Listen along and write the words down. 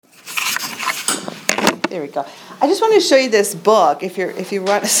There we go. I just wanted to show you this book. If you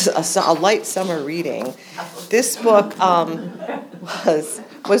want a light summer reading, this book was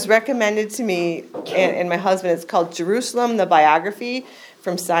recommended to me and my husband. It's called Jerusalem: The Biography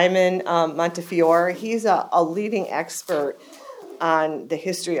from Simon Montefiore. He's a leading expert on the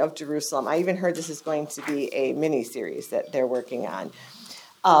history of Jerusalem. I even heard this is going to be a mini-series that they're working on.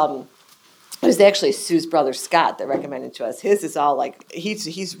 It was actually Sue's brother Scott that recommended to us. His is all like,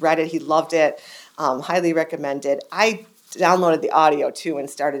 he's read it, he loved it, highly recommended. I downloaded the audio too and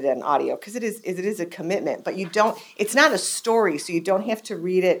started it in audio because it is a commitment, but it's not a story, so you don't have to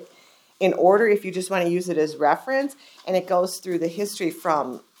read it in order if you just want to use it as reference, and it goes through the history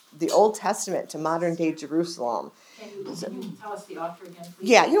from the Old Testament to modern day Jerusalem. Can you tell us the author again, please?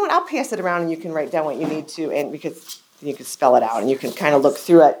 Yeah, you know what, I'll pass it around and you can write down what you need to, and because you can spell it out, and you can kind of look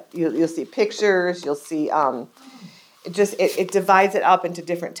through it. You'll see pictures. You'll see it divides it up into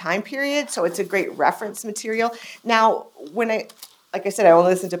different time periods, so it's a great reference material. Now, like I said, I only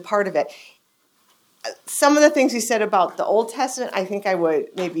listened to part of it. Some of the things he said about the Old Testament, I think I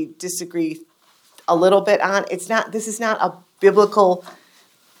would maybe disagree a little bit on. This is not a biblical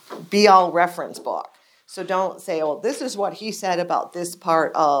be-all reference book. So don't say, well, this is what he said about this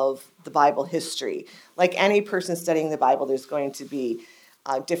part of the Bible history. Like any person studying the Bible, there's going to be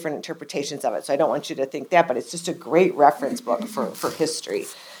different interpretations of it. So I don't want you to think that, but it's just a great reference book for history.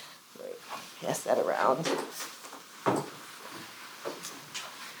 Pass that around.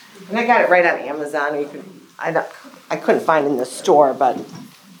 And I got it right on Amazon. I couldn't find it in the store, but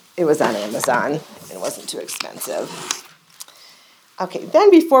it was on Amazon. It wasn't too expensive. Okay, then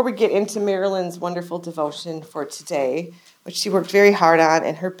before we get into Marilyn's wonderful devotion for today, which she worked very hard on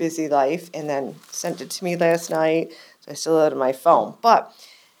in her busy life and then sent it to me last night, so I still have it on my phone. But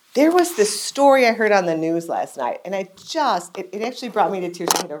there was this story I heard on the news last night, and it actually brought me to tears.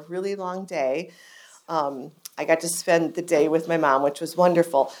 I had a really long day. I got to spend the day with my mom, which was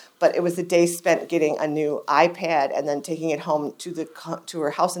wonderful, but it was a day spent getting a new iPad and then taking it home to her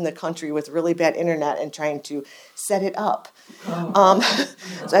house in the country with really bad internet and trying to set it up.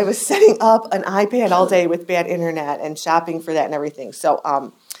 So I was setting up an iPad all day with bad internet and shopping for that and everything. So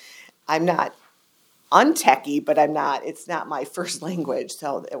I'm not untechy, but it's not my first language.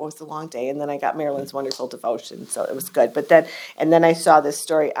 So it was a long day. And then I got Marilyn's wonderful devotion. So it was good. And then I saw this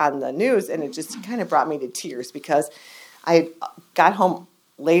story on the news, and it just kind of brought me to tears because I got home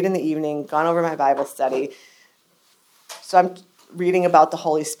late in the evening, gone over my Bible study. So I'm reading about the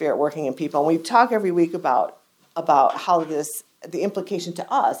Holy Spirit working in people. And we talk every week about how the implication to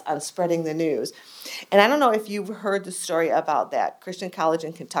us on spreading the news. And I don't know if you've heard the story about that Christian college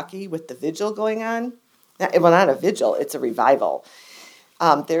in Kentucky with the vigil going on. Well, not a vigil, it's a revival.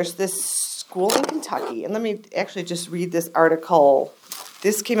 There's this school in Kentucky, and let me actually just read this article.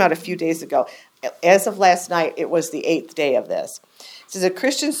 This came out a few days ago. As of last night, it was the 8th day of this. It says a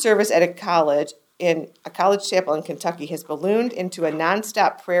Christian service at a college chapel in Kentucky has ballooned into a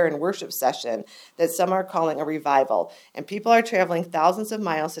nonstop prayer and worship session that some are calling a revival. And people are traveling thousands of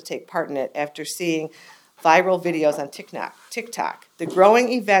miles to take part in it after seeing viral videos on TikTok. The growing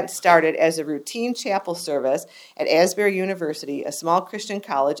event started as a routine chapel service at Asbury University, a small Christian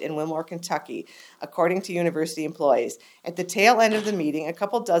college in Wilmore, Kentucky, according to university employees. At the tail end of the meeting, a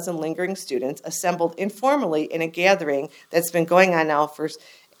couple dozen lingering students assembled informally in a gathering that's been going on now for,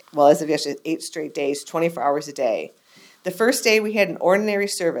 as of yesterday, 8 straight days, 24 hours a day. The first day we had an ordinary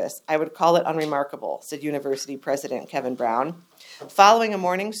service. I would call it unremarkable, said University President Kevin Brown. Following a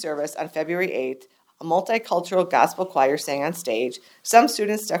morning service on February 8th, a multicultural gospel choir sang on stage. Some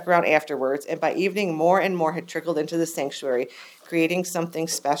students stuck around afterwards, and by evening, more and more had trickled into the sanctuary, creating something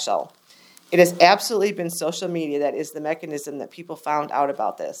special. It has absolutely been social media that is the mechanism that people found out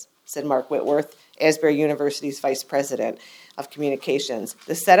about this, said Mark Whitworth, Asbury University's vice president of communications.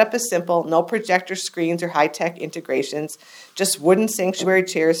 The setup is simple, no projector screens or high-tech integrations, just wooden sanctuary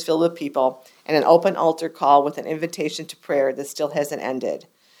chairs filled with people, and an open altar call with an invitation to prayer that still hasn't ended.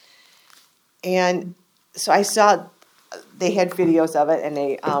 And so I saw they had videos of it, and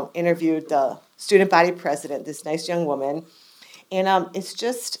they interviewed the student body president, this nice young woman. And it's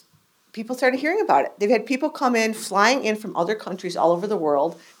just, people started hearing about it. They've had people come in, flying in from other countries all over the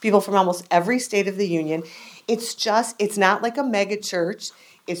world, people from almost every state of the union. It's not like a mega church.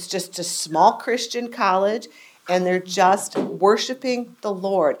 It's just a small Christian college, and they're just worshiping the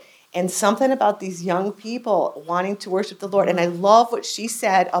Lord. And something about these young people wanting to worship the Lord. And I love what she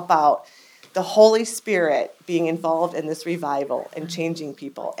said about the Holy Spirit being involved in this revival and changing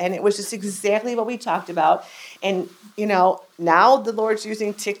people. And it was just exactly what we talked about. And, now the Lord's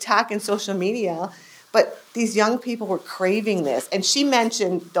using TikTok and social media, But these young people were craving this. And she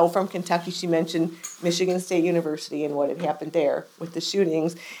mentioned, though from Kentucky, she mentioned Michigan State University and what had happened there with the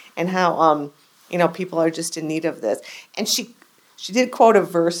shootings and how, people are just in need of this. And she did quote a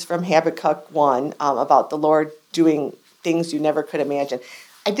verse from Habakkuk 1 about the Lord doing things you never could imagine.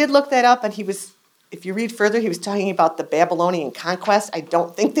 I did look that up, and if you read further, he was talking about the Babylonian conquest. I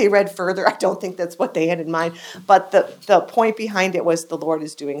don't think they read further. I don't think that's what they had in mind. But the point behind it was the Lord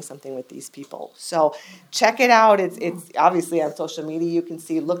is doing something with these people. So check it out. It's obviously on social media. You can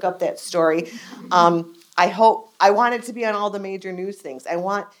look up that story. I want it to be on all the major news things.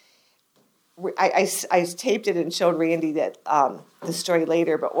 I taped it and showed Randy that the story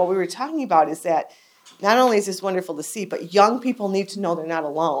later. But what we were talking about is that not only is this wonderful to see, but young people need to know they're not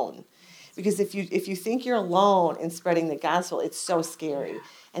alone. Because if you think you're alone in spreading the gospel, it's so scary.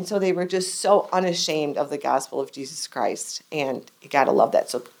 And so they were just so unashamed of the gospel of Jesus Christ. And you got to love that.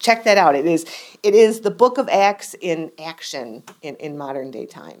 So check that out. It is the book of Acts in action in modern day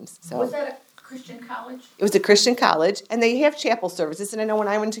times. So was that a Christian college? It was a Christian college, and they have chapel services. And I know when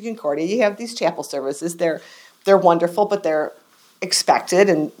I went to Concordia, you have these chapel services. They're wonderful, but they're expected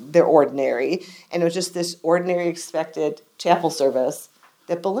and they're ordinary. And it was just this ordinary expected chapel service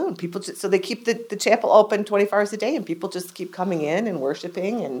that ballooned. So they keep the chapel open 24 hours a day, and people just keep coming in and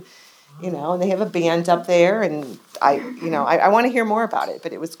worshiping, and and they have a band up there, and I want to hear more about it.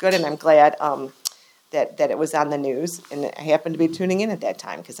 But it was good, and I'm glad that it was on the news, and I happened to be tuning in at that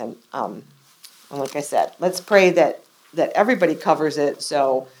time because I'm like I said, let's pray that everybody covers it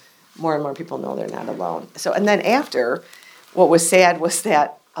so more and more people know they're not alone. So, and then after, what was sad was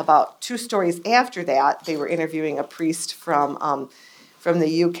that about 2 stories after that, they were interviewing a priest from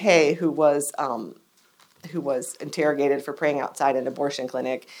the UK who was interrogated for praying outside an abortion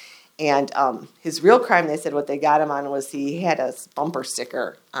clinic. And his real crime, they said what they got him on was he had a bumper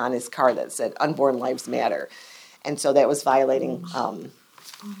sticker on his car that said "Unborn Lives Matter." And so that was violating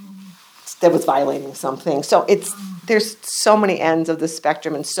something. So there's so many ends of the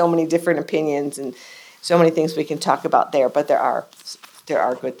spectrum and so many different opinions and so many things we can talk about there. But there are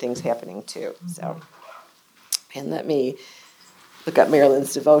good things happening too. So, and let me look up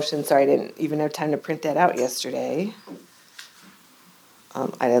Marilyn's devotion. Sorry, I didn't even have time to print that out yesterday.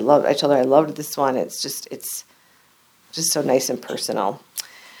 I told her I loved this one. It's just so nice and personal.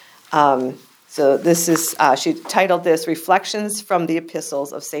 So this is, she titled this Reflections from the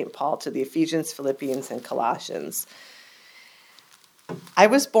Epistles of St. Paul to the Ephesians, Philippians, and Colossians. I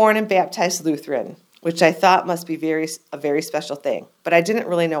was born and baptized Lutheran, which I thought must be a very special thing, but I didn't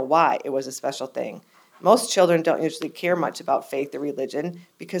really know why it was a special thing. Most children don't usually care much about faith or religion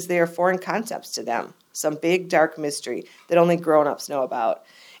because they are foreign concepts to them, some big, dark mystery that only grown-ups know about.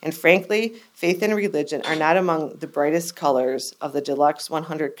 And frankly, faith and religion are not among the brightest colors of the deluxe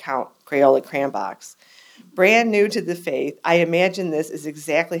 100-count Crayola crayon box. Brand new to the faith, I imagine this is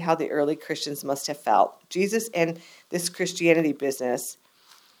exactly how the early Christians must have felt. Jesus and this Christianity business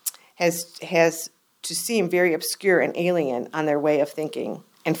has to seem very obscure and alien on their way of thinking.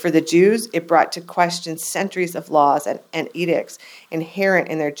 And for the Jews, it brought to question centuries of laws and edicts inherent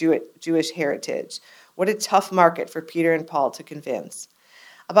in their Jewish heritage. What a tough market for Peter and Paul to convince.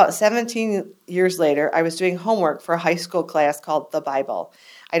 About 17 years later, I was doing homework for a high school class called The Bible.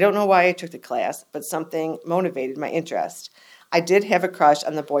 I don't know why I took the class, but something motivated my interest. I did have a crush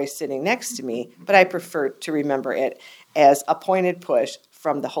on the boy sitting next to me, but I preferred to remember it as a pointed push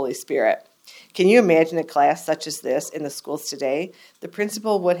from the Holy Spirit. Can you imagine a class such as this in the schools today? The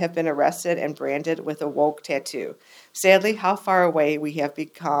principal would have been arrested and branded with a woke tattoo. Sadly, how far away we have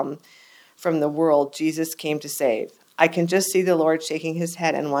become from the world Jesus came to save. I can just see the Lord shaking his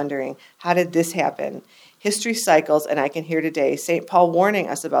head and wondering, how did this happen? History cycles, and I can hear today St. Paul warning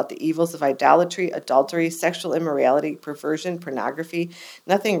us about the evils of idolatry, adultery, sexual immorality, perversion, pornography.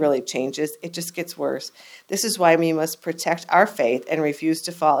 Nothing really changes. It just gets worse. This is why we must protect our faith and refuse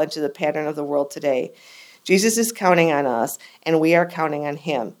to fall into the pattern of the world today. Jesus is counting on us, and we are counting on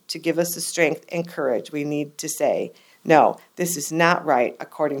him to give us the strength and courage we need to say, no, this is not right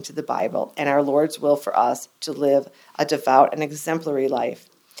according to the Bible and our Lord's will for us to live a devout and exemplary life.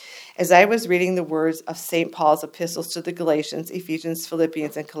 As I was reading the words of St. Paul's epistles to the Galatians, Ephesians,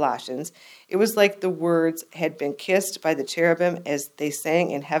 Philippians, and Colossians, it was like the words had been kissed by the cherubim as they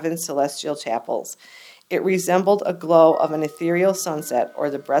sang in heaven's celestial chapels. It resembled a glow of an ethereal sunset or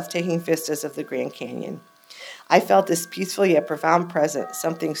the breathtaking vistas of the Grand Canyon. I felt this peaceful yet profound presence,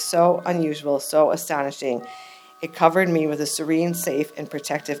 something so unusual, so astonishing. It covered me with a serene, safe, and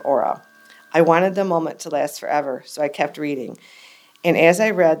protective aura. I wanted the moment to last forever, so I kept reading. And as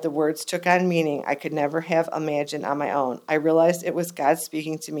I read, the words took on meaning I could never have imagined on my own. I realized it was God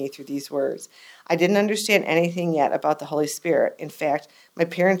speaking to me through these words. I didn't understand anything yet about the Holy Spirit. In fact, my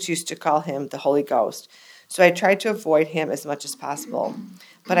parents used to call him the Holy Ghost. So I tried to avoid him as much as possible.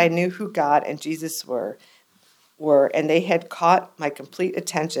 But I knew who God and Jesus were, and they had caught my complete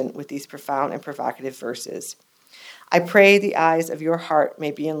attention with these profound and provocative verses. I pray the eyes of your heart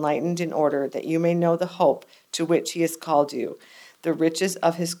may be enlightened in order that you may know the hope to which he has called you, the riches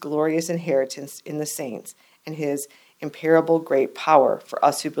of his glorious inheritance in the saints, and his imperishable great power for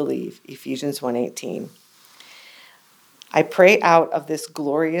us who believe. Ephesians 1:18. I pray out of this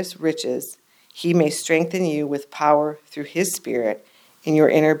glorious riches he may strengthen you with power through his Spirit in your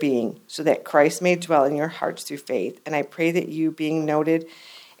inner being, so that Christ may dwell in your hearts through faith. And I pray that you, being noted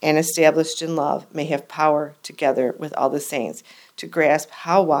and established in love, may have power together with all the saints to grasp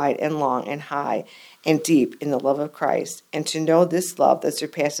how wide and long and high and deep in the love of Christ, and to know this love that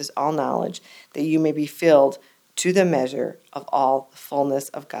surpasses all knowledge, that you may be filled to the measure of all the fullness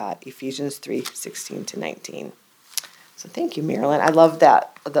of God. Ephesians 3:16-19. So thank you, Marilyn. I love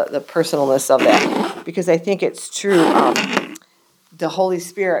that, the personalness of that, because I think it's true. The Holy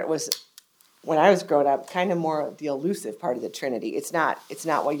Spirit was, when I was growing up, kind of more the elusive part of the Trinity. It's not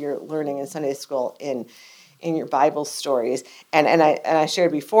what you're learning in Sunday school in your Bible stories. And I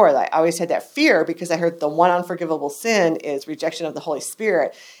shared before that I always had that fear because I heard the one unforgivable sin is rejection of the Holy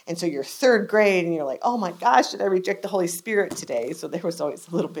Spirit. And so you're third grade and you're like, oh my gosh, did I reject the Holy Spirit today? So there was always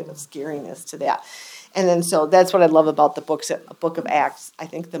a little bit of scariness to that. And then so that's what I love about the book of Acts. I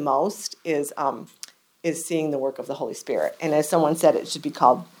think the most is seeing the work of the Holy Spirit. And as someone said, it should be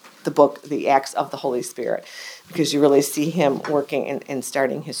called the Acts of the Holy Spirit, because you really see him working and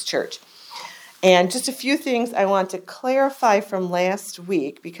starting his church. And just a few things I want to clarify from last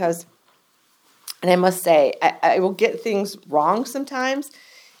week, and I must say, I will get things wrong sometimes,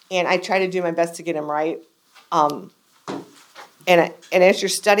 and I try to do my best to get them right. And as you're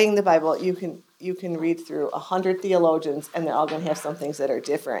studying the Bible, you can read through 100 theologians, and they're all going to have some things that are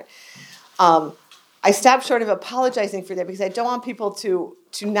different. I stopped short of apologizing for that because I don't want people to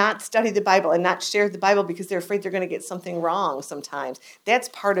not study the Bible and not share the Bible because they're afraid they're going to get something wrong sometimes. That's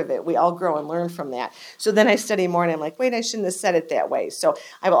part of it. We all grow and learn from that. So then I study more and I'm like, wait, I shouldn't have said it that way. So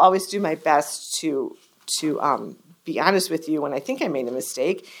I will always do my best to be honest with you when I think I made a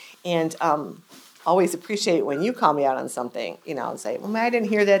mistake, and always appreciate when you call me out on something, and say, well, I didn't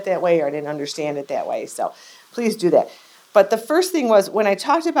hear that way, or I didn't understand it that way. So please do that. But the first thing was when I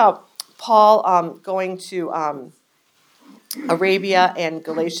talked about Paul going to Arabia and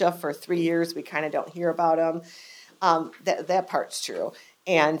Galatia for 3 years. We kind of don't hear about him. That part's true.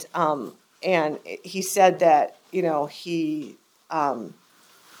 And he said that, we know he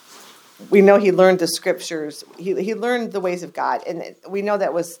learned the scriptures. He learned the ways of God. And we know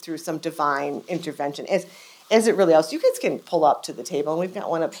that was through some divine intervention. As it really is. You guys can pull up to the table. And we've got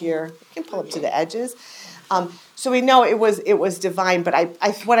one up here. You can pull up to the edges. So we know it was divine, but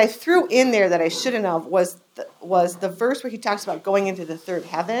what I threw in there that I shouldn't have was the verse where he talks about going into the third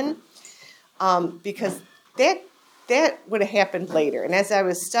heaven, because that would have happened later. And as I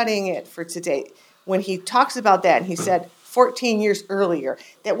was studying it for today, when he talks about that, and he said 14 years earlier,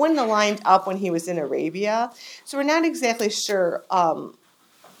 that wouldn't have lined up when he was in Arabia. So we're not exactly sure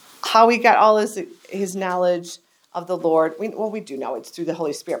how he got all his knowledge of the Lord. We do know it's through the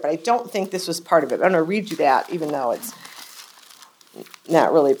Holy Spirit, but I don't think this was part of it. I'm going to read you that, even though it's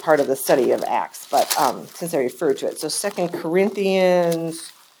not really part of the study of Acts, but since I referred to it. So 2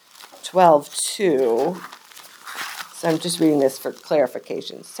 Corinthians 12:2. So I'm just reading this for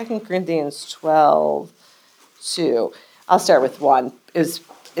clarification. 2 Corinthians 12:2. I'll start with 1. It's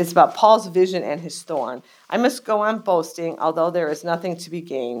about Paul's vision and his thorn. I must go on boasting, although there is nothing to be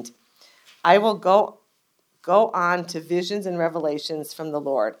gained. I will go on to visions and revelations from the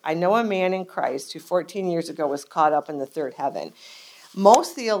Lord. I know a man in Christ who 14 years ago was caught up in the third heaven.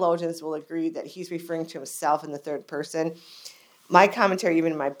 Most theologians will agree that he's referring to himself in the third person. My commentary,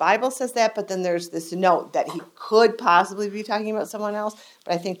 even in my Bible, says that, but then there's this note that he could possibly be talking about someone else.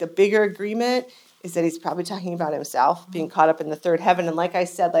 But I think the bigger agreement is that he's probably talking about himself being caught up in the third heaven. And like I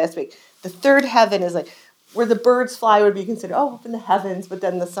said last week, the third heaven is like where the birds fly would be considered, up in the heavens, but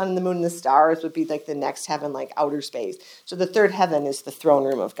then the sun and the moon and the stars would be like the next heaven, like outer space. So the third heaven is the throne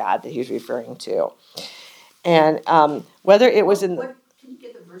room of God that he's referring to. And whether it was in... Can you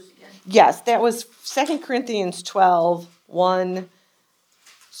get the verse again? Yes, that was 2 Corinthians 12:1,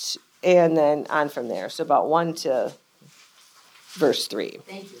 and then on from there. So about 1 to verse 3.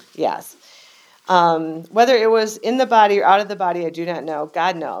 Thank you. Yes. Whether it was in the body or out of the body, I do not know.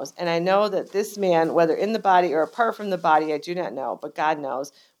 God knows. And I know that this man, whether in the body or apart from the body, I do not know, but God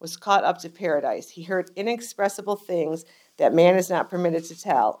knows, was caught up to paradise. He heard inexpressible things that man is not permitted to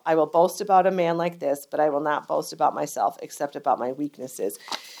tell. I will boast about a man like this, but I will not boast about myself except about my weaknesses.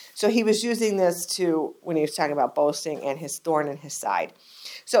 So he was using this to, when he was talking about boasting and his thorn in his side.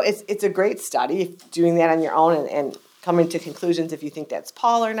 So it's a great study, doing that on your own and coming to conclusions if you think that's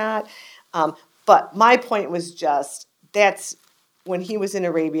Paul or not. But my point was just, that's when he was in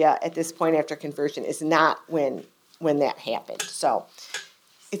Arabia at this point after conversion is not when that happened. So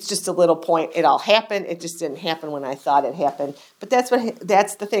it's just a little point. It all happened. It just didn't happen when I thought it happened. But that's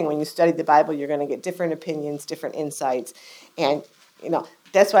the thing. When you study the Bible, you're going to get different opinions, different insights. And,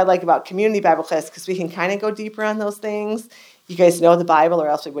 that's what I like about community Bible class, because we can kind of go deeper on those things. You guys know the Bible, or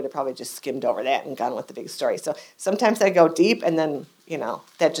else we would have probably just skimmed over that and gone with the big story. So sometimes I go deep, and then,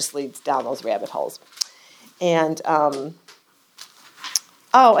 that just leads down those rabbit holes. And, and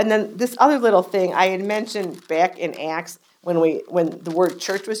then this other little thing I had mentioned back in Acts, when the word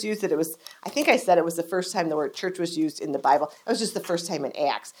church was used, I think I said it was the first time the word church was used in the Bible. It was just the first time in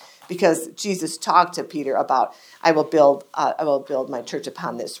Acts, because Jesus talked to Peter about, I will build my church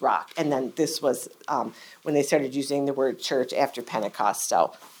upon this rock. And then this was when they started using the word church after Pentecost.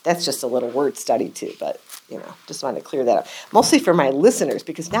 So that's just a little word study too, but just wanted to clear that up. Mostly for my listeners,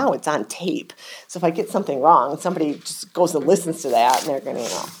 because now it's on tape. So if I get something wrong, somebody just goes and listens to that, and they're going to,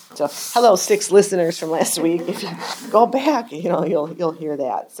 So hello, 6 listeners from last week. If you go back, you'll hear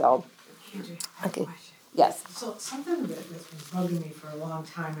that. So, Andrew, I have okay, a question. yes. So something that's been bugging me for a long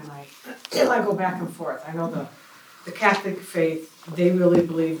time, and I go back and forth. I know the Catholic faith, they really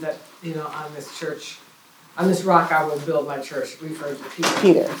believe that, on this church, on this rock I will build my church, referring to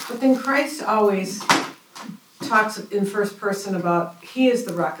Peter. But then Christ always talks in first person about he is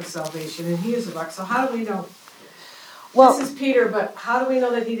the rock of salvation and he is the rock. So how do we know this is Peter, but how do we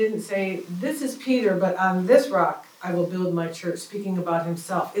know that he didn't say, this is Peter, but on this rock I will build my church, speaking about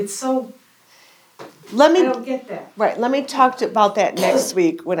himself? It's so, I don't get that. Right, let me talk about that next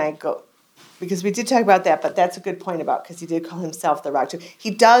week when I go, because we did talk about that, but that's a good point because he did call himself the rock too.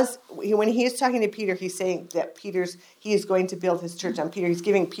 When he is talking to Peter, he's saying that he is going to build his church on Peter. He's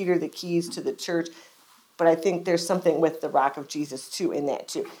giving Peter the keys to the church. But I think there's something with the rock of Jesus too in that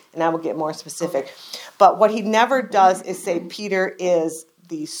too. And I will get more specific. Okay. But what he never does is say Peter is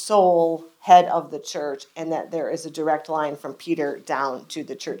the sole head of the church and that there is a direct line from Peter down to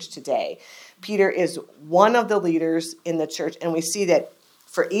the church today. Peter is one of the leaders in the church, and we see that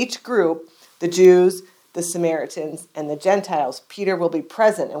for each group, the Jews, the Samaritans, and the Gentiles, Peter will be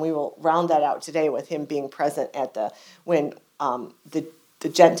present, and we will round that out today with him being present at when the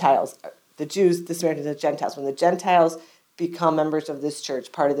Gentiles, the Jews, the Samaritans, and the Gentiles, when the Gentiles become members of this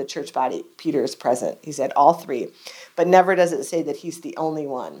church, part of the church body, Peter is present. He's at all 3. But never does it say that he's the only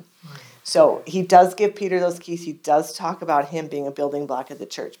one. Right. So he does give Peter those keys. He does talk about him being a building block of the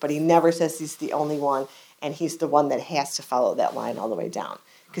church. But he never says he's the only one, and he's the one that has to follow that line all the way down.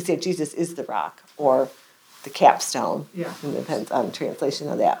 Because Jesus is the rock, or the capstone. Yeah. It depends on translation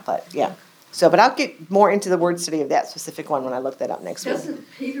of that. But yeah. But I'll get more into the word study of that specific one when I look that up next week. Doesn't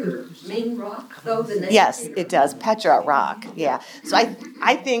Peter mean rock, though? The name yes, Peter? It does. Petra, rock. Yeah. So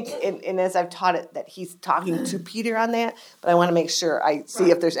I think, and as I've taught it, that he's talking to Peter on that, but I want to make sure I see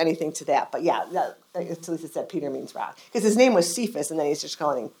if there's anything to that. But yeah, as Lisa said, Peter means rock. Because his name was Cephas, and then he's just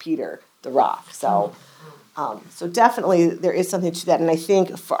calling him Peter the rock. So definitely there is something to that. And I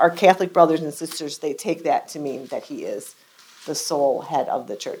think for our Catholic brothers and sisters, they take that to mean that he is the sole head of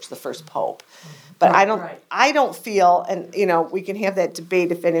the church, the first pope. But I don't feel, and we can have that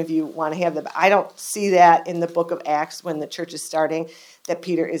debate if any of you want to have that, but I don't see that in the book of Acts when the church is starting, that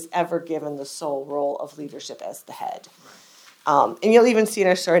Peter is ever given the sole role of leadership as the head. And you'll even see in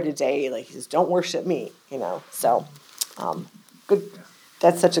our story today, like he says, don't worship me, So, good.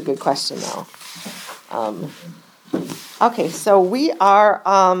 That's such a good question, though. Okay, so we are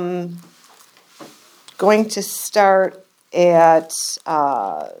going to start at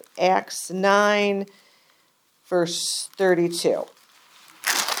Acts 9, verse 32.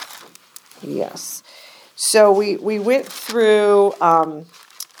 Yes. So we went through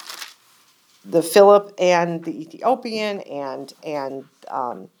the Philip and the Ethiopian, and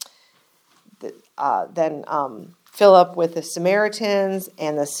then Philip with the Samaritans,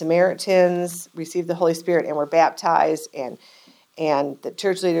 and the Samaritans received the Holy Spirit and were baptized, and the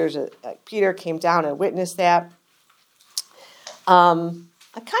church leaders, like Peter, came down and witnessed that.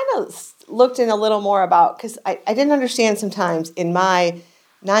 I kind of looked in a little more about, because I didn't understand sometimes in my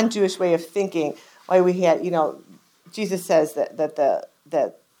non-Jewish way of thinking why we had, Jesus says that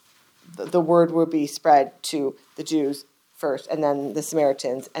the word will be spread to the Jews first, and then the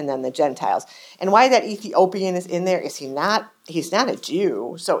Samaritans, and then the Gentiles. And why that Ethiopian is in there, is he not, he's not a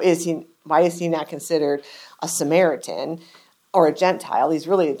Jew, so why is he not considered a Samaritan or a Gentile? He's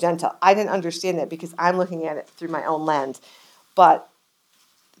really a Gentile. I didn't understand that because I'm looking at it through my own lens. But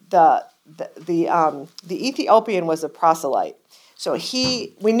the Ethiopian was a proselyte. So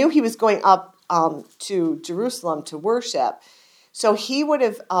we knew he was going up to Jerusalem to worship. So he would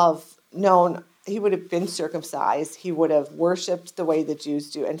have known, he would have been circumcised. He would have worshipped the way the Jews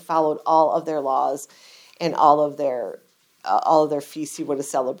do and followed all of their laws and all of their feasts he would have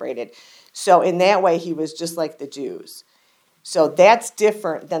celebrated. So in that way, he was just like the Jews. So that's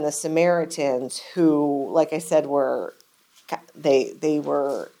different than the Samaritans, who, like I said, were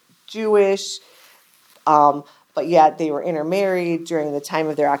Jewish, but yet they were intermarried during the time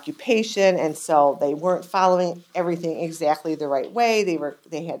of their occupation, and so they weren't following everything exactly the right way.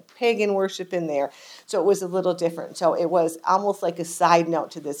 They had pagan worship in there, so it was a little different. So it was almost like a side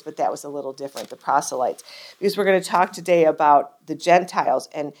note to this, but that was a little different, the proselytes, because we're going to talk today about the Gentiles,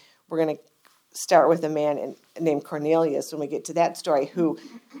 and we're going to start with a man named Cornelius when we get to that story who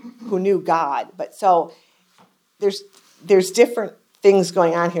knew God. But so there's different things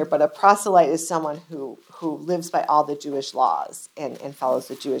going on here, but a proselyte is someone who lives by all the Jewish laws and follows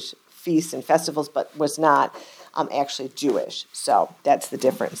the Jewish feasts and festivals, but was not actually Jewish. So that's the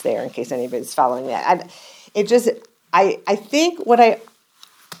difference there, in case anybody's following that. I think what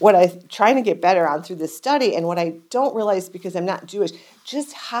I'm trying to get better on through this study, and what I don't realize because I'm not Jewish,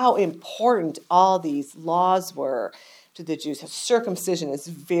 just how important all these laws were to the Jews. Circumcision is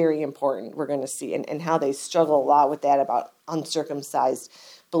very important, we're going to see, and how they struggle a lot with that about uncircumcised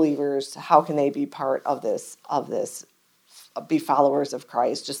believers. How can they be part of this, be followers of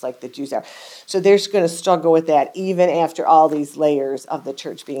Christ, just like the Jews are? So they're going to struggle with that even after all these layers of the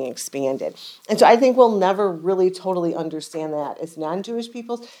church being expanded. And so I think we'll never really totally understand that as non-Jewish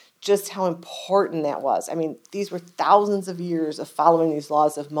peoples, just how important that was. I mean, these were thousands of years of following these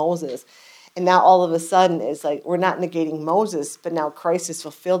laws of Moses. And now all of a sudden it's like we're not negating Moses, but now Christ has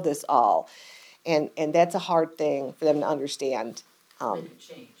fulfilled this all. And that's a hard thing for them to understand.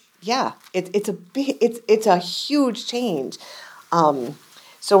 Change. Yeah, it's a huge change.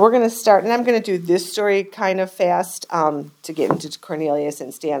 So we're going to start, and I'm going to do this story kind of fast to get into Cornelius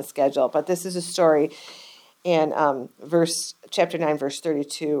and stay on schedule. But this is a story in chapter 9, verse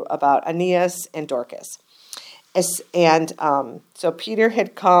 32, about Aeneas and Dorcas. So Peter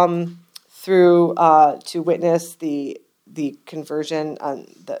had come through to witness the conversion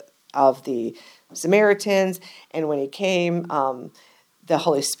of the Samaritans, and when he came, the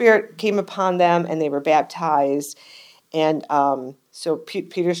Holy Spirit came upon them, and they were baptized. And so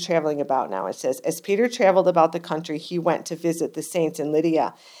Peter's traveling about now. It says, as Peter traveled about the country, he went to visit the saints in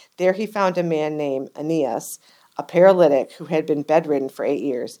Lydia. There he found a man named Aeneas, a paralytic who had been bedridden for 8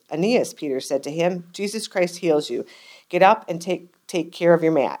 years. Aeneas, Peter said to him, Jesus Christ heals you. Get up and take care of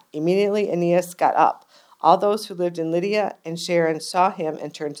your mat. Immediately Aeneas got up. All those who lived in Lydia and Sharon saw him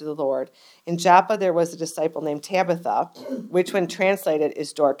and turned to the Lord. In Joppa there was a disciple named Tabitha, which when translated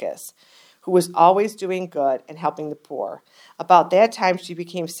is Dorcas, who was always doing good and helping the poor. About that time she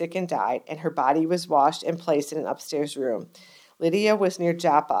became sick and died, and her body was washed and placed in an upstairs room. Lydia was near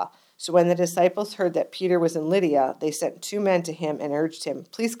Joppa. So when the disciples heard that Peter was in Lydia, they sent 2 men to him and urged him,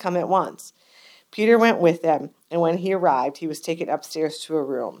 please come at once. Peter went with them, and when he arrived, he was taken upstairs to a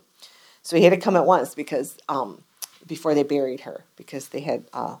room. So he had to come at once because before they buried her, because they had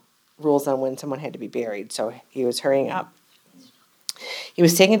rules on when someone had to be buried. So he was hurrying up. He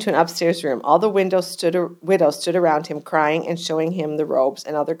was taken to an upstairs room. All the widows stood around him, crying and showing him the robes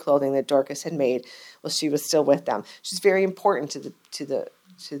and other clothing that Dorcas had made while she was still with them. She's very important to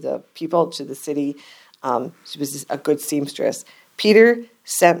the people, to the city. She was a good seamstress. Peter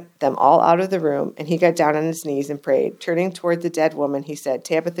sent them all out of the room, and he got down on his knees and prayed. Turning toward the dead woman, he said,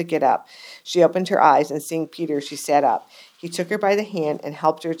 Tabitha, get up. She opened her eyes, and seeing Peter, she sat up. He took her by the hand and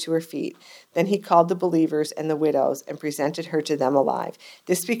helped her to her feet. Then he called the believers and the widows and presented her to them alive.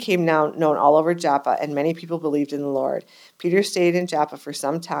 This became now known all over Joppa, and many people believed in the Lord. Peter stayed in Joppa for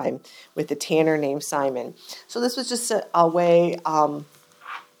some time with a tanner named Simon. So this was just a way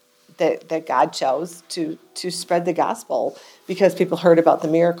that God chose to spread the gospel, because people heard about the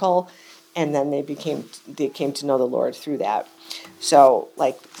miracle, and then they came to know the Lord through that. So,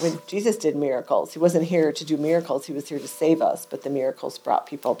 like when Jesus did miracles, he wasn't here to do miracles, he was here to save us, but the miracles brought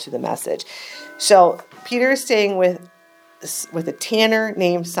people to the message. So Peter is staying with a tanner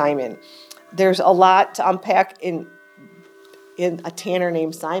named Simon. There's a lot to unpack in a tanner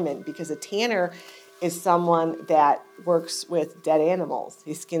named Simon, because a tanner is someone that works with dead animals.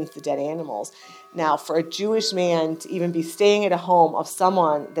 He skins the dead animals. Now, for a Jewish man to even be staying at a home of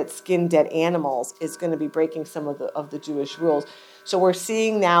someone that skinned dead animals is going to be breaking some of the Jewish rules. So we're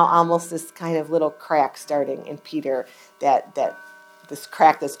seeing now almost this kind of little crack starting in Peter, that this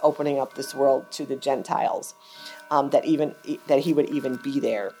crack that's opening up this world to the Gentiles, that he would even be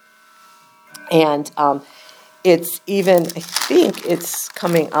there. And it's even, I think it's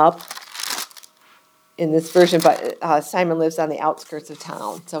coming up in this version, but Simon lives on the outskirts of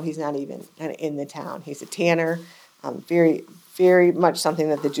town, so he's not even in the town. He's a tanner, very, very much something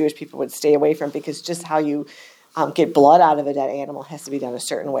that the Jewish people would stay away from, because just how you get blood out of a dead animal has to be done a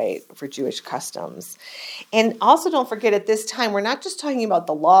certain way for Jewish customs. And also don't forget, at this time, we're not just talking about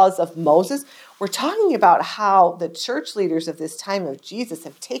the laws of Moses, we're talking about how the church leaders of this time of Jesus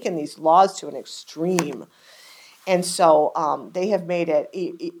have taken these laws to an extreme. And so they have made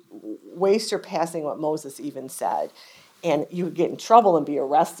it way surpassing what Moses even said. And you would get in trouble and be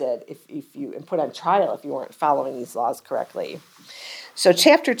arrested and put on trial if you weren't following these laws correctly. So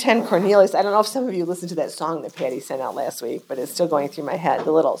chapter 10, Cornelius, I don't know if some of you listened to that song that Patty sent out last week, but it's still going through my head,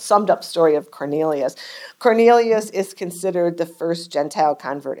 the little summed up story of Cornelius. Cornelius is considered the first Gentile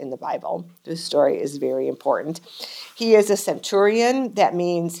convert in the Bible. This story is very important. He is a centurion. That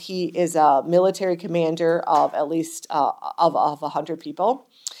means he is a military commander of at least of 100 people.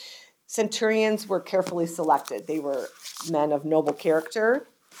 Centurions were carefully selected. They were men of noble character,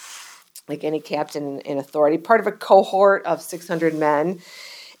 like any captain in authority, part of a cohort of 600 men.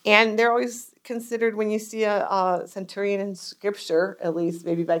 And they're always considered, when you see a centurion in Scripture, at least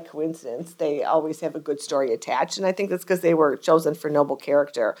maybe by coincidence, they always have a good story attached. And I think that's because they were chosen for noble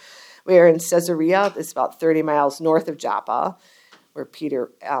character. We are in Caesarea. It's about 30 miles north of Joppa, where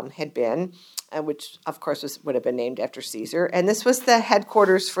Peter had been, which, of course, would have been named after Caesar. And this was the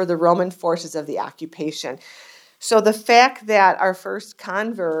headquarters for the Roman forces of the occupation. So the fact that our first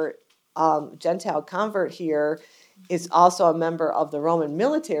convert, Gentile convert here, is also a member of the Roman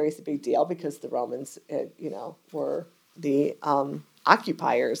military is a big deal, because the Romans, were the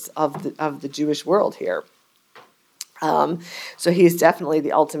occupiers of the Jewish world here. So he's definitely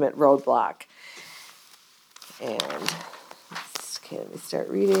the ultimate roadblock. And let me start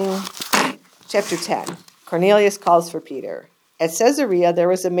reading. Chapter 10. Cornelius calls for Peter. At Caesarea, there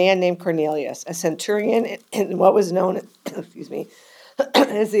was a man named Cornelius, a centurion in what was known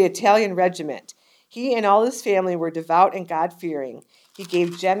as the Italian regiment. He and all his family were devout and God-fearing. He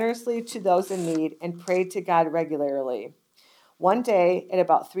gave generously to those in need and prayed to God regularly. One day, at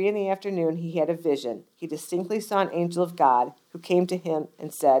about 3 p.m, he had a vision. He distinctly saw an angel of God who came to him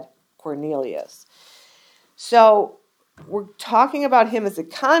and said, "Cornelius." So we're talking about him as a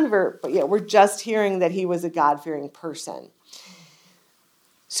convert, but yet we're just hearing that he was a God-fearing person.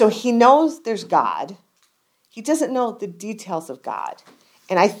 So he knows there's God. He doesn't know the details of God.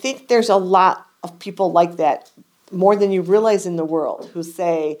 And I think there's a lot of people like that, more than you realize in the world, who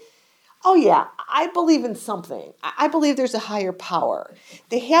say, oh yeah, I believe in something. I believe there's a higher power.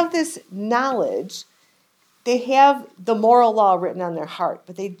 They have this knowledge. They have the moral law written on their heart,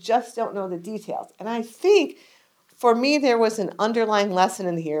 but they just don't know the details. And I think, for me, there was an underlying lesson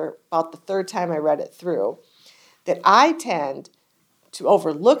in here about the third time I read it through, that I tend to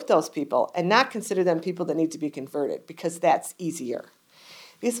overlook those people and not consider them people that need to be converted, because that's easier.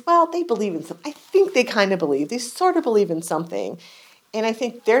 Because, well, they believe in something. I think they kind of believe. They sort of believe in something. And I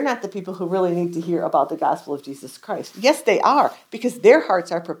think they're not the people who really need to hear about the gospel of Jesus Christ. Yes, they are, because their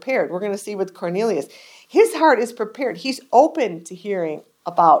hearts are prepared. We're going to see with Cornelius. His heart is prepared. He's open to hearing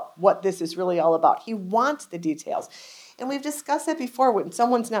about what this is really all about. He wants the details. And we've discussed that before. When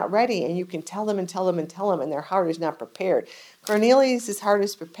someone's not ready and you can tell them and tell them and tell them, and their heart is not prepared. Cornelius' heart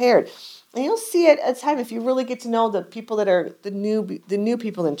is prepared. And you'll see it at time if you really get to know the people that are the new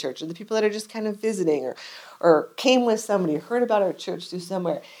people in church, or the people that are just kind of visiting, or came with somebody, or heard about our church through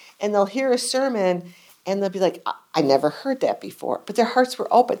somewhere. And they'll hear a sermon and they'll be like, I never heard that before. But their hearts were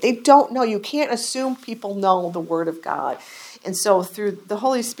open. They don't know. You can't assume people know the Word of God. And so through the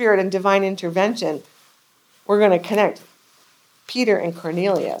Holy Spirit and divine intervention, we're going to connect Peter and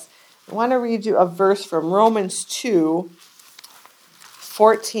Cornelius. I want to read you a verse from Romans 2,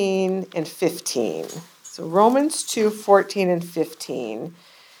 14 and 15. So Romans 2, 14 and 15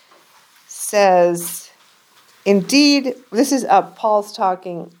 says, indeed, this is Paul's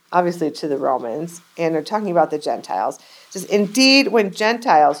talking obviously to the Romans, and they're talking about the Gentiles. It says, indeed, when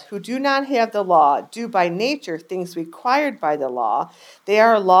Gentiles who do not have the law do by nature things required by the law, they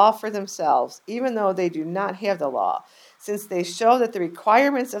are a law for themselves, even though they do not have the law, since they show that the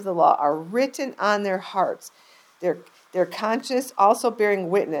requirements of the law are written on their hearts. their conscience also bearing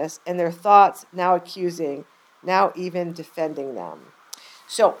witness, and their thoughts now accusing, now even defending them.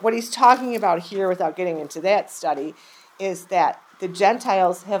 So what he's talking about here, without getting into that study, is that the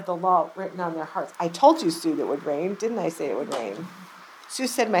Gentiles have the law written on their hearts. I told you, Sue, that it would rain. Didn't I say it would rain? Sue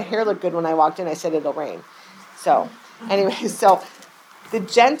said my hair looked good when I walked in. I said it'll rain. So anyway, so the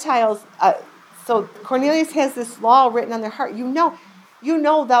Gentiles, so Cornelius has this law written on their heart. You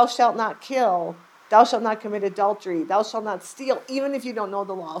know, thou shalt not kill. Thou shalt not commit adultery. Thou shalt not steal, even if you don't know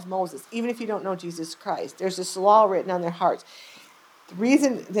the law of Moses, even if you don't know Jesus Christ. There's this law written on their hearts. The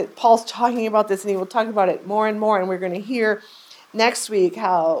reason that Paul's talking about this, and he will talk about it more and more, and we're going to hear next week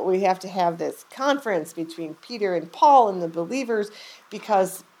how we have to have this conference between Peter and Paul and the believers,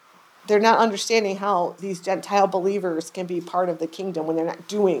 because they're not understanding how these Gentile believers can be part of the kingdom when they're not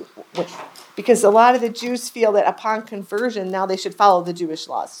doing. Because a lot of the Jews feel that upon conversion, now they should follow the Jewish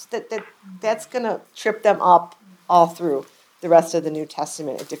laws. That's going to trip them up all through the rest of the New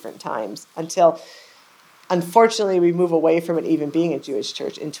Testament at different times until, unfortunately, we move away from it even being a Jewish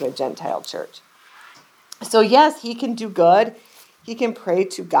church into a Gentile church. So yes, he can do good. He can pray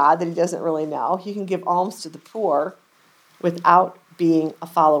to God that he doesn't really know. He can give alms to the poor without being a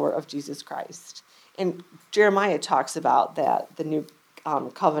follower of Jesus Christ. And Jeremiah talks about that, the new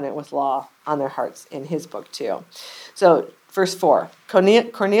covenant with law on their hearts in his book too. So verse 4,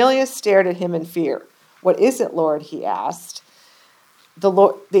 Cornelius stared at him in fear. What is it, Lord? He asked.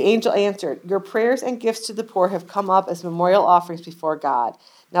 The angel answered, your prayers and gifts to the poor have come up as memorial offerings before God.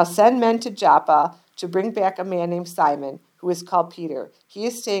 Now send men to Joppa to bring back a man named Simon, who is called Peter. He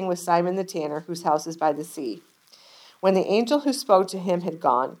is staying with Simon the tanner, whose house is by the sea. When the angel who spoke to him had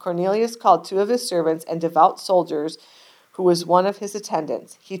gone, Cornelius called 2 of his servants and devout soldiers, who was one of his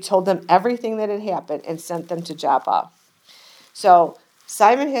attendants. He told them everything that had happened and sent them to Joppa. So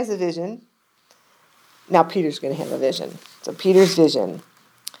Simon has a vision. Now Peter's going to have a vision. So Peter's vision,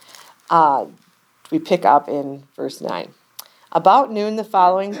 we pick up in verse 9. About noon the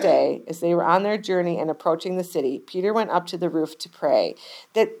following day, as they were on their journey and approaching the city, Peter went up to the roof to pray.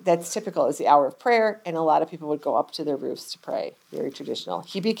 That's typical, is the hour of prayer, and a lot of people would go up to their roofs to pray. Very traditional.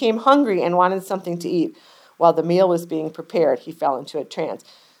 He became hungry and wanted something to eat. While the meal was being prepared, he fell into a trance.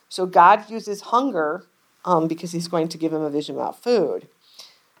 So God uses hunger because he's going to give him a vision about food.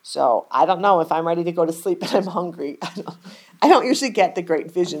 So I don't know if I'm ready to go to sleep and I'm hungry. I don't usually get the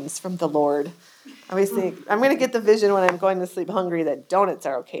great visions from the Lord. I always think, I'm going to get the vision when I'm going to sleep hungry that donuts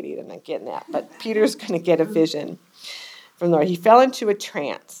are okay to eat. I'm not getting that. But Peter's going to get a vision from the Lord. He fell into a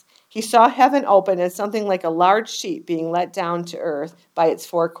trance. He saw heaven open and something like a large sheet being let down to earth by its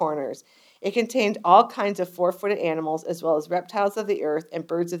 4 corners. It contained all kinds of 4-footed animals, as well as reptiles of the earth and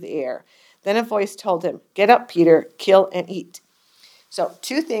birds of the air. Then a voice told him, get up, Peter, kill and eat. So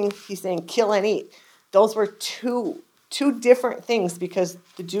 2 things he's saying, kill and eat. Those were two different things, because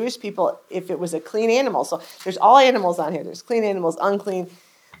the Jewish people, if it was a clean animal, so there's all animals on here. There's clean animals, unclean,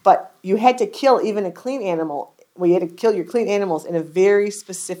 but you had to kill even a clean animal. Well, you had to kill your clean animals in a very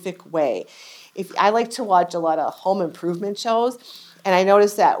specific way. I like to watch a lot of home improvement shows, and I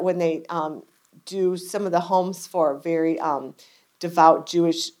noticed that when they do some of the homes for very devout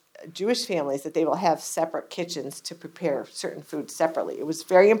Jewish families, that they will have separate kitchens to prepare certain foods separately. It was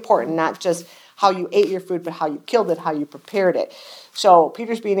very important, not just how you ate your food, but how you killed it, how you prepared it. So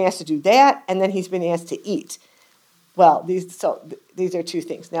Peter's being asked to do that, and then he's been asked to eat. Well, these are 2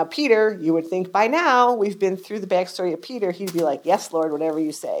 things. Now, Peter, you would think by now, we've been through the backstory of Peter, he'd be like, yes, Lord, whatever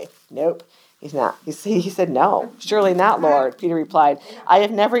you say. Nope, he's not. He said, no, surely not, Lord. Peter replied, I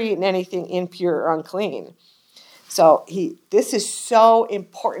have never eaten anything impure or unclean. So this is so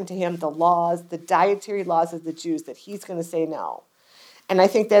important to him, the laws, the dietary laws of the Jews, that he's going to say no. And I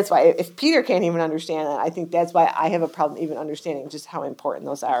think that's why, if Peter can't even understand that, I think that's why I have a problem even understanding just how important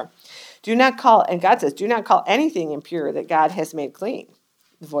those are. And God says, do not call anything impure that God has made clean,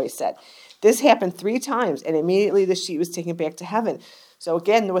 the voice said. This happened 3 times, and immediately the sheet was taken back to heaven. So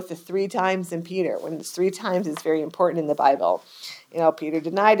again, with the 3 times in Peter, when it's 3 times, it's very important in the Bible. Peter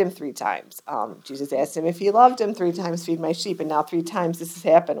denied him 3 times. Jesus asked him if he loved him 3 times, feed my sheep. And now 3 times this has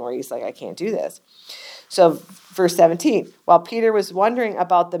happened where he's like, I can't do this. So verse 17, while Peter was wondering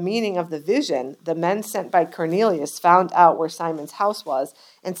about the meaning of the vision, the men sent by Cornelius found out where Simon's house was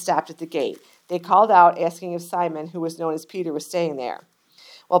and stopped at the gate. They called out, asking if Simon, who was known as Peter, was staying there.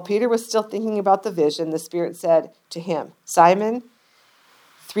 While Peter was still thinking about the vision, the Spirit said to him, Simon,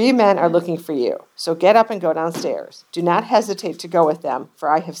 3 men are looking for you, so get up and go downstairs. Do not hesitate to go with them, for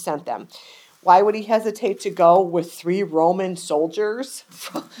I have sent them. Why would he hesitate to go with 3 Roman soldiers?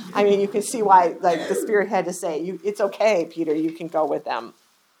 I mean, you can see why the Spirit had to say, it's okay, Peter, you can go with them.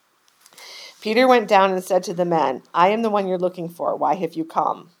 Peter went down and said to the men, I am the one you're looking for. Why have you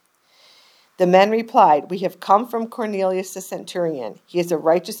come? The men replied, we have come from Cornelius the centurion. He is a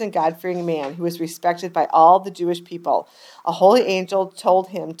righteous and God-fearing man who is respected by all the Jewish people. A holy angel told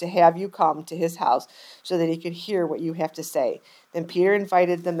him to have you come to his house so that he could hear what you have to say. Then Peter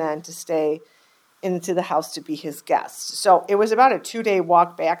invited the men to stay into the house to be his guest. So it was about a 2-day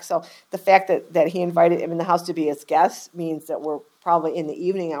walk back. So the fact that he invited him in the house to be his guest means that we're probably in the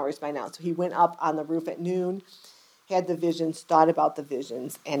evening hours by now. So he went up on the roof at noon, had the visions, thought about the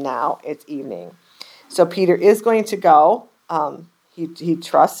visions, and now it's evening. So Peter is going to go. He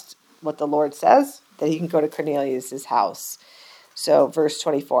trusts what the Lord says, that he can go to Cornelius' house. So verse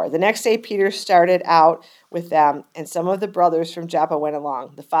 24. The next day Peter started out with them, and some of the brothers from Joppa went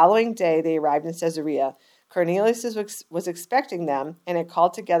along. The following day they arrived in Caesarea. Cornelius was expecting them and had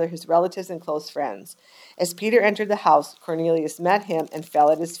called together his relatives and close friends. As Peter entered the house, Cornelius met him and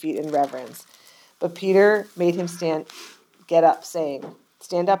fell at his feet in reverence. But Peter made him get up, saying,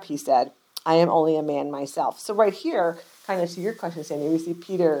 stand up, he said. I am only a man myself. So right here, kind of to your question, Sandy, we see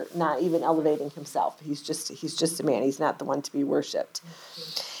Peter not even elevating himself. He's just a man. He's not the one to be worshipped.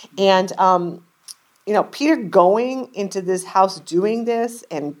 And, Peter going into this house doing this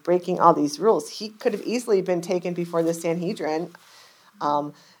and breaking all these rules, he could have easily been taken before the Sanhedrin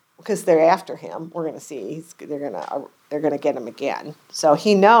because they're after him. We're going to see. They're going to get him again. So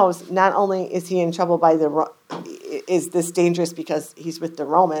he knows not only is he in trouble is this dangerous because he's with the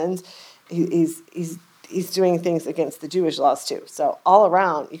Romans, he's doing things against the Jewish laws too. So all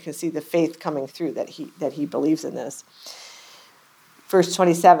around, you can see the faith coming through that he believes in this. Verse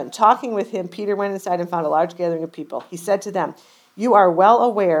 27, talking with him, Peter went inside and found a large gathering of people. He said to them, you are well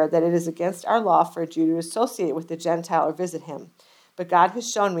aware that it is against our law for a Jew to associate with the Gentile or visit him. But God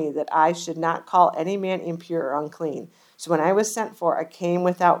has shown me that I should not call any man impure or unclean. So when I was sent for, I came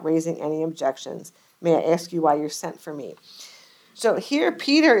without raising any objections. May I ask you why you're sent for me? So here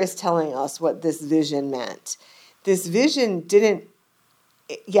Peter is telling us what this vision meant. This vision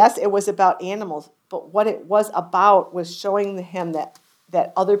yes, it was about animals, but what it was about was showing him that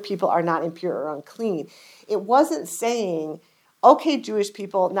other people are not impure or unclean. It wasn't saying, okay, Jewish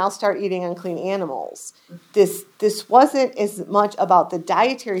people, now start eating unclean animals. This wasn't as much about the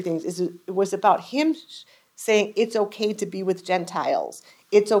dietary things as it was about him saying it's okay to be with Gentiles.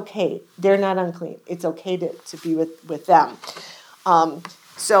 It's okay. They're not unclean. It's okay to be with them.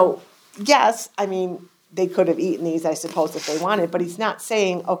 So, yes, they could have eaten these, I suppose, if they wanted, but he's not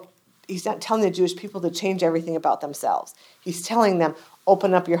saying, he's not telling the Jewish people to change everything about themselves. He's telling them,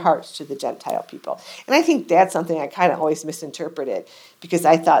 open up your hearts to the Gentile people. And I think that's something I kind of always misinterpreted because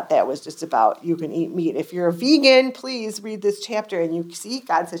I thought that was just about you can eat meat. If you're a vegan, please read this chapter and you see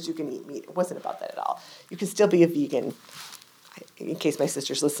God says you can eat meat. It wasn't about that at all. You can still be a vegan. In case my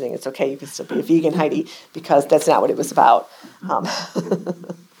sister's listening, it's okay. You can still be a vegan, Heidi, because that's not what it was about.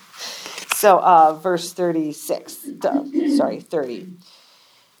 So verse 30.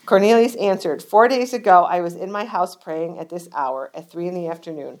 Cornelius answered, 4 days ago I was in my house praying at this hour at 3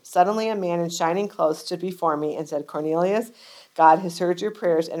 p.m. Suddenly a man in shining clothes stood before me and said, Cornelius, God has heard your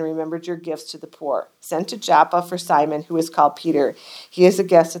prayers and remembered your gifts to the poor. Send to Joppa for Simon, who is called Peter. He is a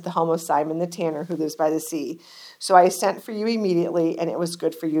guest at the home of Simon the tanner, who lives by the sea. So I sent for you immediately, and it was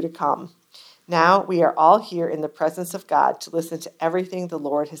good for you to come. Now we are all here in the presence of God to listen to everything the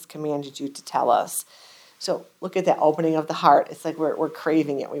Lord has commanded you to tell us. So look at that opening of the heart. It's like we're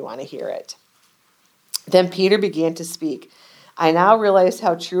craving it. We want to hear it. Then Peter began to speak. I now realize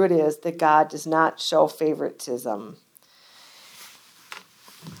how true it is that God does not show favoritism.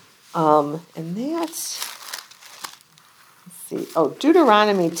 And that's,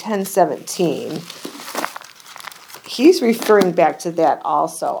 Deuteronomy 10:17. He's referring back to that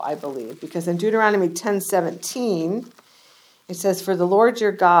also, I believe, because in Deuteronomy 10:17, it says, for the Lord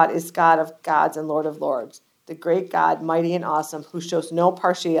your God is God of gods and Lord of lords, the great God, mighty and awesome, who shows no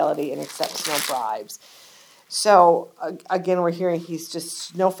partiality and accepts no bribes. So, again, we're hearing he's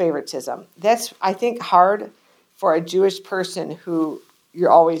just no favoritism. That's, I think, hard for a Jewish person who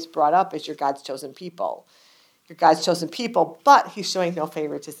you're always brought up as your God's chosen people. You're God's chosen people, but he's showing no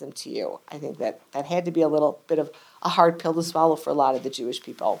favoritism to you. I think that had to be a little bit of a hard pill to swallow for a lot of the Jewish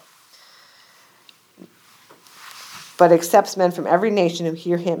people. But accepts men from every nation who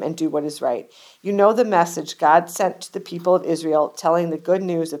hear him and do what is right. You know the message God sent to the people of Israel, telling the good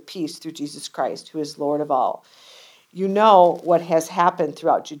news of peace through Jesus Christ, who is Lord of all. You know what has happened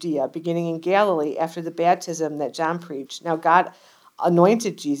throughout Judea, beginning in Galilee after the baptism that John preached. Now God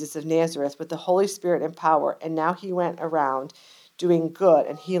anointed Jesus of Nazareth with the Holy Spirit and power, and now he went around doing good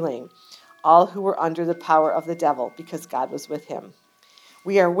and healing all who were under the power of the devil, because God was with him.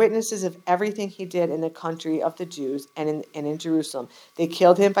 We are witnesses of everything he did in the country of the Jews and in Jerusalem. They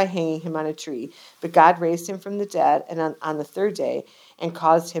killed him by hanging him on a tree, but God raised him from the dead and on the third day and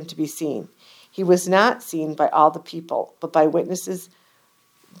caused him to be seen. He was not seen by all the people, but by witnesses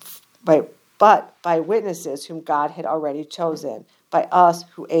whom God had already chosen, by us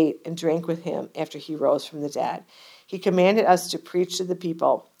who ate and drank with him after he rose from the dead. He commanded us to preach to the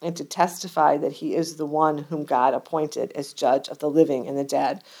people and to testify that he is the one whom God appointed as judge of the living and the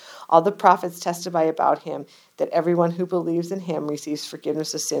dead. All the prophets testify about him, that everyone who believes in him receives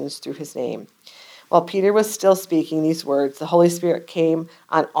forgiveness of sins through his name. While Peter was still speaking these words, the Holy Spirit came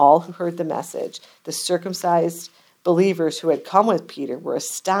on all who heard the message. The circumcised believers who had come with Peter were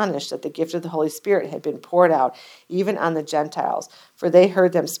astonished that the gift of the Holy Spirit had been poured out even on the Gentiles, for they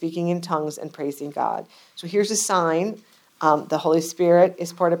heard them speaking in tongues and praising God. So here's a sign. The Holy Spirit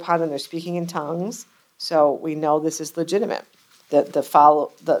is poured upon them. They're speaking in tongues, so we know this is legitimate.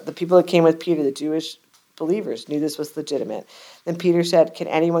 The people that came with Peter, the Jewish believers, knew this was legitimate. Then Peter said, "Can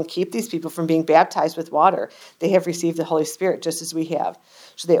anyone keep these people from being baptized with water? They have received the Holy Spirit just as we have."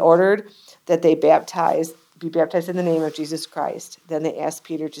 So they ordered that they be baptized in the name of Jesus Christ. Then they asked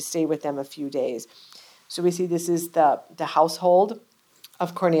Peter to stay with them a few days. So we see this is the household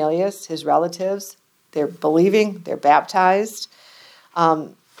of Cornelius, his relatives. They're believing, they're baptized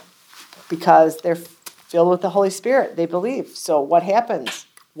because they're filled with the Holy Spirit. They believe. So what happens?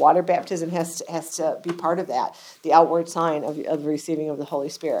 Water baptism has to be part of that, the outward sign of the receiving of the Holy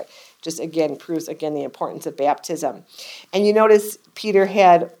Spirit. Just again proves the importance of baptism. And you notice Peter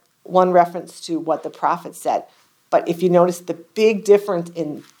had one reference to what the prophet said. But if you notice the big difference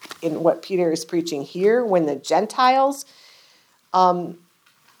in what Peter is preaching here, when the Gentiles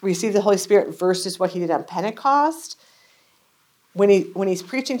receive the Holy Spirit versus what he did on Pentecost, when he's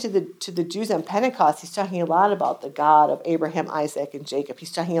preaching to the Jews on Pentecost, he's talking a lot about the God of Abraham, Isaac, and Jacob.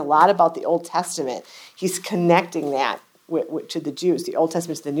 He's talking a lot about the Old Testament. He's connecting that to the Jews, the Old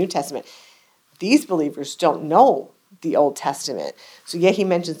Testament to the New Testament. These believers don't know the Old Testament. So yeah, he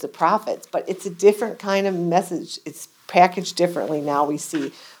mentions the prophets, but it's a different kind of message. It's packaged differently now, we see,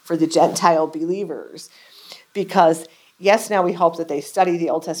 for the Gentile believers. Because yes, now we hope that they study the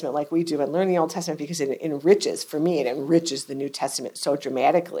Old Testament like we do and learn the Old Testament because it enriches the New Testament so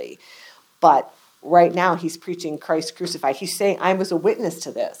dramatically. But right now he's preaching Christ crucified. He's saying, I was a witness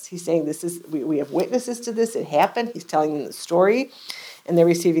to this. He's saying we have witnesses to this. It happened. He's telling them the story. And they're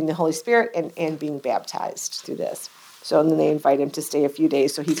receiving the Holy Spirit and being baptized through this. So and then they invite him to stay a few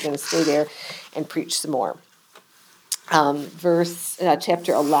days, so he's going to stay there and preach some more.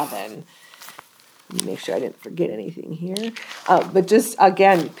 Chapter 11. Let me make sure I didn't forget anything here. But just,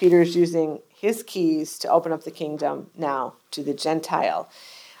 again, Peter's using his keys to open up the kingdom now to the Gentile.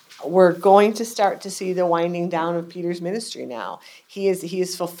 We're going to start to see the winding down of Peter's ministry now. He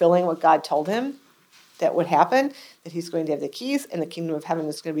is fulfilling what God told him that would happen, that he's going to have the keys, and the kingdom of heaven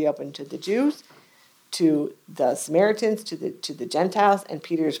is going to be open to the Jews, to the Samaritans, to the Gentiles, and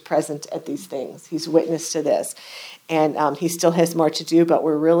Peter's present at these things. He's witness to this. And he still has more to do, but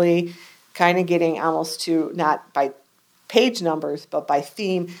we're really kind of getting almost to, not by page numbers, but by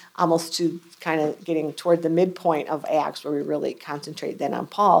theme, almost to kind of getting toward the midpoint of Acts, where we really concentrate then on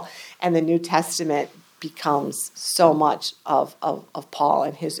Paul. And the New Testament becomes so much of Paul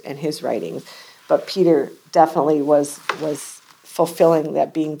and his writings. But Peter definitely was fulfilling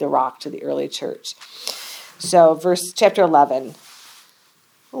that, being the rock to the early church. So chapter 11.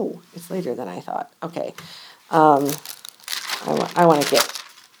 Oh, it's later than I thought. Okay. I want to get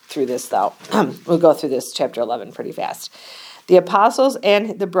through this, though. We'll go through this chapter 11 pretty fast. The apostles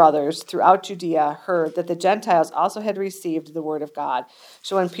and the brothers throughout Judea heard that the Gentiles also had received the word of God.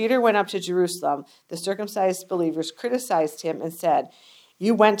 So when Peter went up to Jerusalem, the circumcised believers criticized him and said,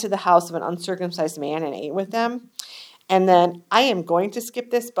 "You went to the house of an uncircumcised man and ate with them?" And then I am going to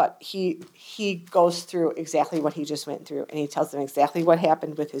skip this, but he goes through exactly what he just went through, and he tells them exactly what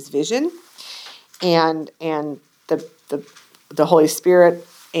happened with his vision and the Holy Spirit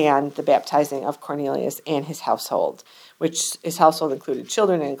and the baptizing of Cornelius and his household, which his household included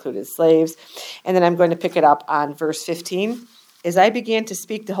children and included slaves. And then I'm going to pick it up on verse 15. As I began to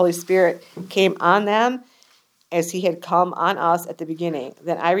speak, the Holy Spirit came on them as he had come on us at the beginning.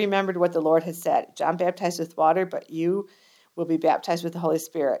 Then I remembered what the Lord had said. John baptized with water, but you will be baptized with the Holy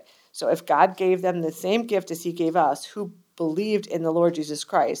Spirit. So if God gave them the same gift as he gave us, who believed in the Lord Jesus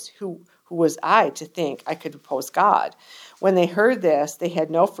Christ, who was I to think I could oppose God? When they heard this, they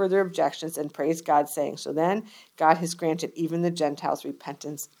had no further objections and praised God, saying, "So then God has granted even the Gentiles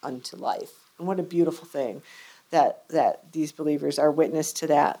repentance unto life." And what a beautiful thing that these believers are witness to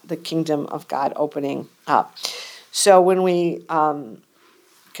that, the kingdom of God opening up. So when we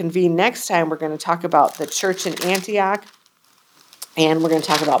convene next time, we're going to talk about the church in Antioch, and we're going to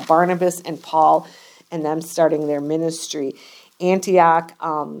talk about Barnabas and Paul and them starting their ministry. Antioch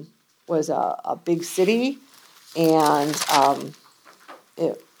was a big city, and I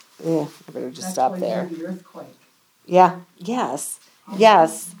better just stop there. That's why the earthquake. Yeah, yes.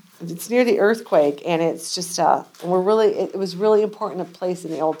 It's near the earthquake, and it's just it was really important a place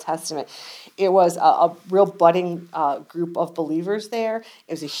in the Old Testament. It was a real budding group of believers there.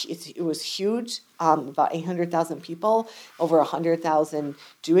 It was huge, about 800,000 people. Over 100,000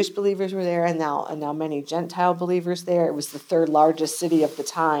 Jewish believers were there, and now many Gentile believers there. It was the third largest city of the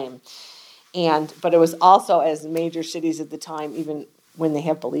time, but it was also, as major cities at the time, even when they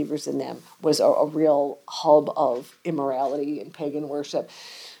have believers in them, was a real hub of immorality and pagan worship.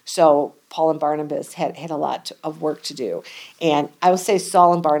 So Paul and Barnabas had a lot of work to do. And I will say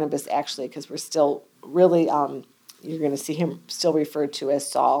Saul and Barnabas, actually, because we're still really, you're going to see him still referred to as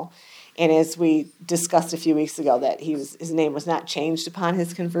Saul. And as we discussed a few weeks ago, that his name was not changed upon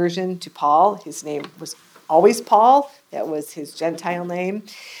his conversion to Paul. His name was always Paul. That was his Gentile name.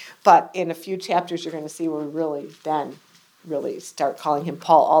 But in a few chapters, you're going to see where we really start calling him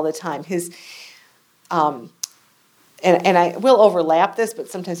Paul all the time. And I will overlap this, but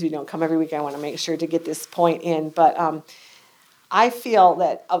sometimes if you don't come every week, I want to make sure to get this point in. But I feel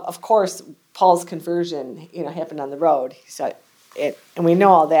that, of course, Paul's conversion, happened on the road. So and we know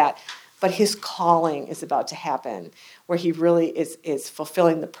all that. But his calling is about to happen, where he really is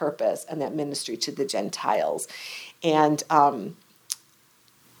fulfilling the purpose and that ministry to the Gentiles. And I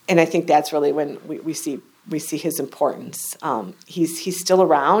think that's really when we see his importance. He's still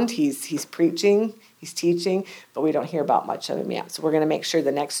around. He's preaching. He's teaching, but we don't hear about much of him yet. So we're going to make sure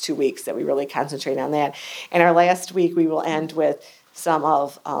the next 2 weeks that we really concentrate on that. And our last week, we will end with some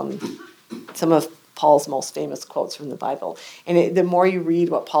of Paul's most famous quotes from the Bible. And the more you read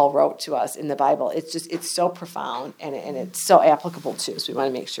what Paul wrote to us in the Bible, it's so profound and it's so applicable too. So we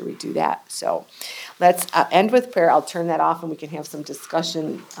want to make sure we do that. So let's end with prayer. I'll turn that off and we can have some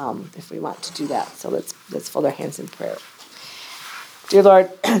discussion if we want to do that. So let's fold our hands in prayer. Dear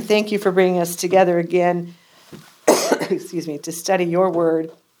Lord, thank you for bringing us together again, to study your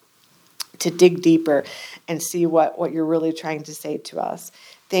word, to dig deeper and see what you're really trying to say to us.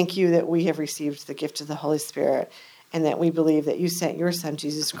 Thank you that we have received the gift of the Holy Spirit and that we believe that you sent your Son,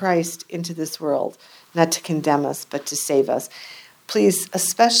 Jesus Christ, into this world, not to condemn us, but to save us. Please,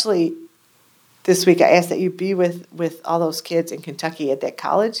 especially this week, I ask that you be with all those kids in Kentucky at that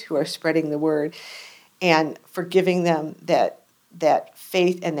college who are spreading the word and for giving them that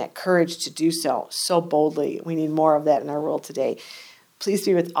faith and that courage to do so boldly. We need more of that in our world today. Please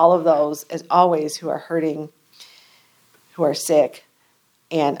be with all of those, as always, who are hurting, who are sick,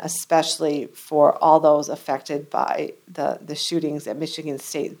 and especially for all those affected by the shootings at Michigan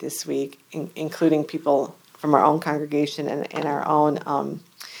State this week, including people from our own congregation and in our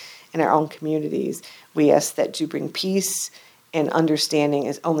own communities. We ask that you bring peace and understanding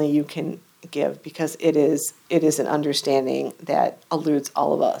as only you can give, because it is an understanding that eludes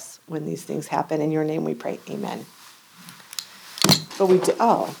all of us when these things happen. In your name we pray, amen. But we did,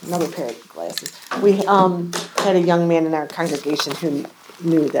 another pair of glasses. We had a young man in our congregation who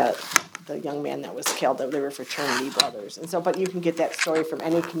knew that the young man that was killed, that they were fraternity brothers. And so, but you can get that story from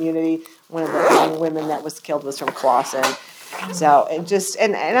any community. One of the young women that was killed was from Clawson. So, and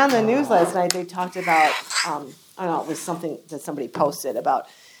on the news last night, they talked about, I don't know, it was something that somebody posted about,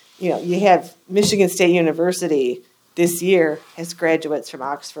 you have Michigan State University this year has graduates from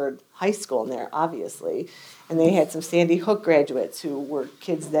Oxford High School in there, obviously. And they had some Sandy Hook graduates who were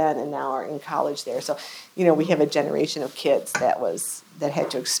kids then and now are in college there. So, we have a generation of kids that had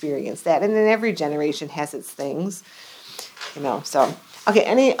to experience that. And then every generation has its things, so.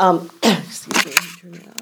 Okay, excuse me, let me turn it off.